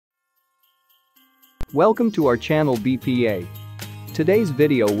Welcome to our channel BPA. Today's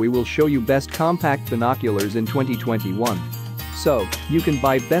video we will show you best compact binoculars in 2021. So, you can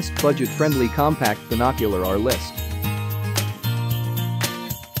buy best budget-friendly compact binocular our list.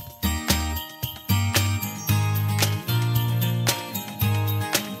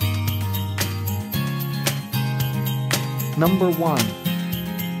 Number 1.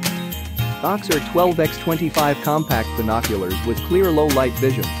 Oxer 12x25 compact binoculars with clear low light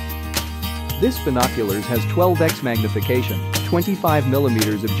vision. This binoculars has 12x magnification,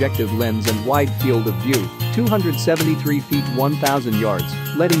 25mm objective lens and wide field of view, 273 feet 1000 yards,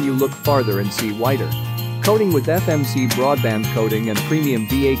 letting you look farther and see wider. Coating with FMC broadband coating and premium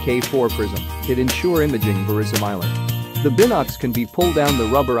BAK4 prism, it ensure imaging verisimile. The binocs can be pulled down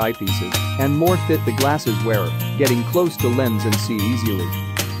the rubber eyepieces and more fit the glasses wearer, getting close to lens and see easily.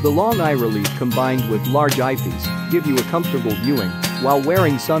 The long eye relief combined with large eyepiece give you a comfortable viewing while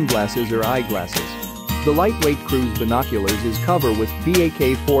wearing sunglasses or eyeglasses. The lightweight cruise binoculars is covered with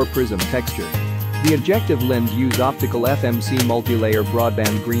BAK4 prism texture. The objective lens use optical FMC multilayer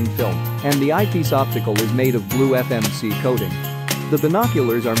broadband green film, and the eyepiece optical is made of blue FMC coating. The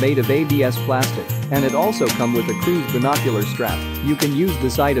binoculars are made of ABS plastic, and it also come with a cruise binocular strap. You can use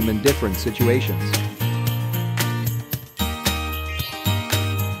this item in different situations.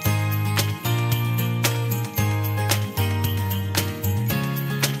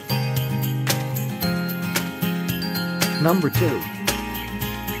 Number 2.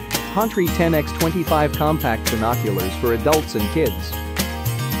 Hontry 10x25 compact binoculars for adults and kids.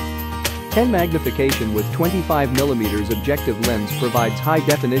 10 magnification with 25mm objective lens provides high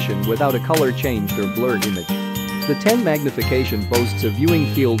definition without a color changed or blurred image. The 10 magnification boasts a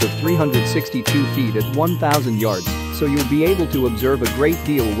viewing field of 362 feet at 1000 yards, so you'll be able to observe a great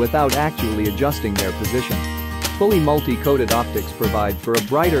deal without actually adjusting their position. Fully multi-coated optics provide for a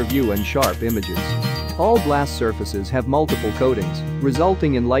brighter view and sharp images. All glass surfaces have multiple coatings,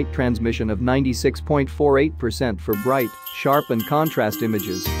 resulting in light transmission of 96.48% for bright, sharp and contrast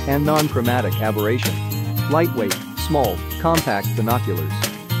images, and non-chromatic aberration. Lightweight, small, compact binoculars.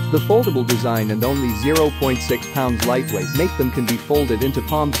 The foldable design and only 0.6 pounds lightweight make them can be folded into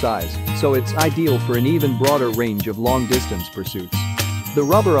palm size, so it's ideal for an even broader range of long-distance pursuits. The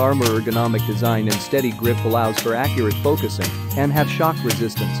rubber armor ergonomic design and steady grip allows for accurate focusing and have shock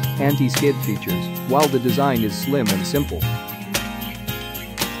resistance, anti-skid features, while the design is slim and simple.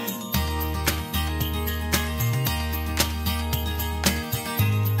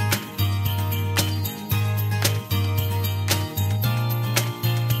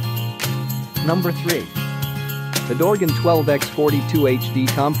 Number 3. Adorgan 12x42 HD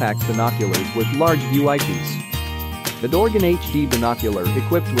compact binoculars with large view eyepiece. Adorgan HD binocular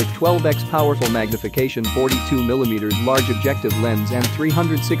equipped with 12x powerful magnification 42mm large objective lens and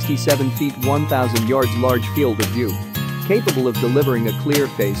 367 feet 1000 yards large field of view. Capable of delivering a clear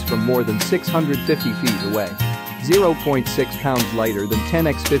face from more than 650 feet away. 0.6 pounds lighter than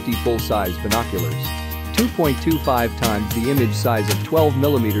 10x50 full-size binoculars. 2.25 times the image size of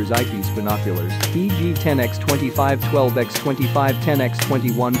 12mm eyepiece binoculars, e.g. 10x25 12x25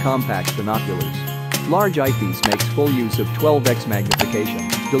 10x21 compact binoculars. Large eyepiece makes full use of 12x magnification,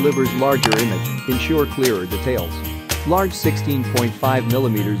 delivers larger image, ensure clearer details. Large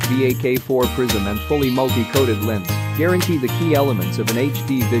 16.5mm BAK4 prism and fully multi-coated lens guarantee the key elements of an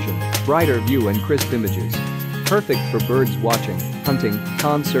HD vision, brighter view and crisp images. Perfect for birds watching, hunting,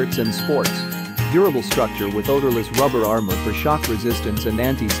 concerts and sports. Durable structure with odorless rubber armor for shock resistance and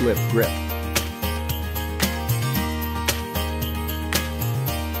anti-slip grip.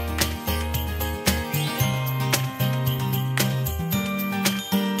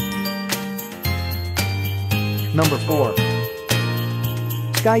 Number 4.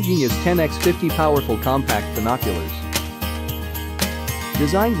 SkyGenius 10x50 powerful compact binoculars.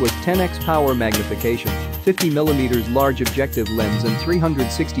 Designed with 10x power magnification, 50mm large objective lens and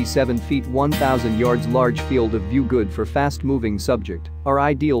 367 feet 1000 yards large field of view good for fast-moving subject, are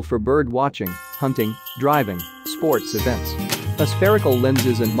ideal for bird watching, hunting, driving, sports events. Aspherical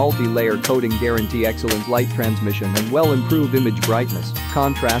lenses and multi-layer coating guarantee excellent light transmission and well-improved image brightness,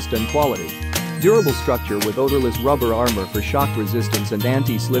 contrast and quality. Durable structure with odorless rubber armor for shock resistance and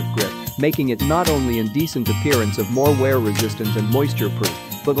anti-slip grip, making it not only in decent appearance of more wear resistant and moisture proof,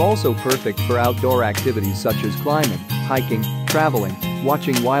 but also perfect for outdoor activities such as climbing, hiking, traveling,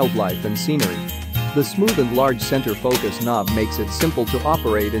 watching wildlife and scenery. The smooth and large center focus knob makes it simple to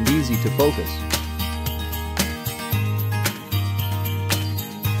operate and easy to focus.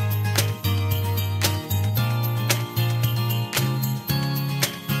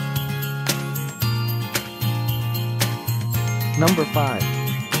 Number 5.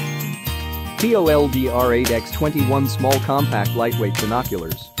 POLDR 8x21 Small Compact Lightweight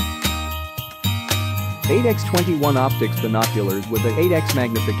Binoculars. 8x21 Optics Binoculars with a 8x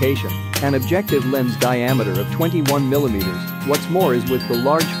magnification, an objective lens diameter of 21mm. What's more is with the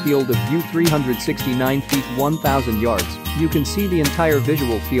large field of view 369 feet 1000 yards, you can see the entire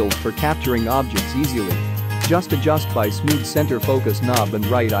visual field for capturing objects easily. Just adjust by smooth center focus knob and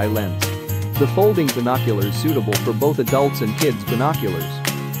right eye lens. The folding binoculars suitable for both adults and kids binoculars.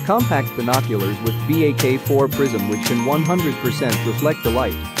 Compact binoculars with BAK4 prism which can 100% reflect the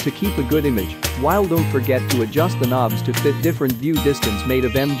light to keep a good image, while don't forget to adjust the knobs to fit different view distance made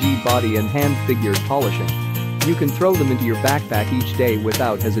of MG body and hand-figured polishing. You can throw them into your backpack each day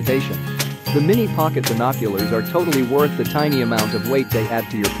without hesitation. The mini pocket binoculars are totally worth the tiny amount of weight they add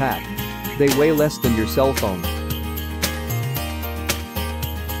to your pack. They weigh less than your cell phone.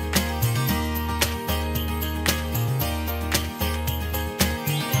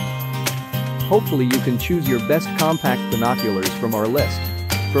 Hopefully you can choose your best compact binoculars from our list.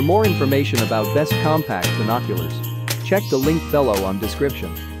 For more information about best compact binoculars, check the link below on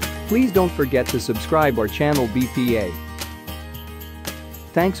description. Please don't forget to subscribe our channel BPA.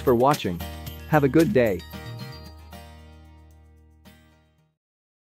 Thanks for watching. Have a good day.